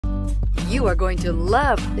You are going to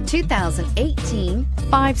love the 2018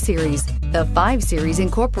 5 Series. The 5 Series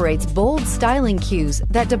incorporates bold styling cues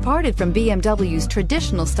that departed from BMW's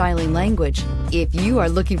traditional styling language. If you are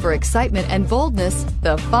looking for excitement and boldness,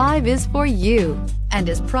 the 5 is for you and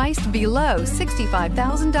is priced below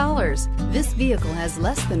 $65,000. This vehicle has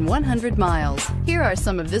less than 100 miles. Here are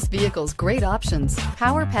some of this vehicle's great options: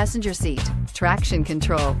 power passenger seat, traction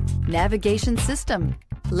control, navigation system,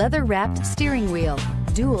 leather-wrapped steering wheel,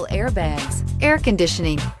 dual airbags, air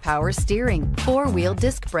conditioning, power steering, 4-wheel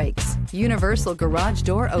disc brakes, universal garage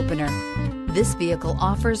door opener. This vehicle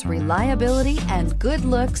offers reliability and good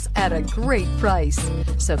looks at a great price.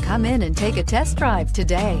 So come in and take a test drive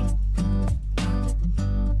today.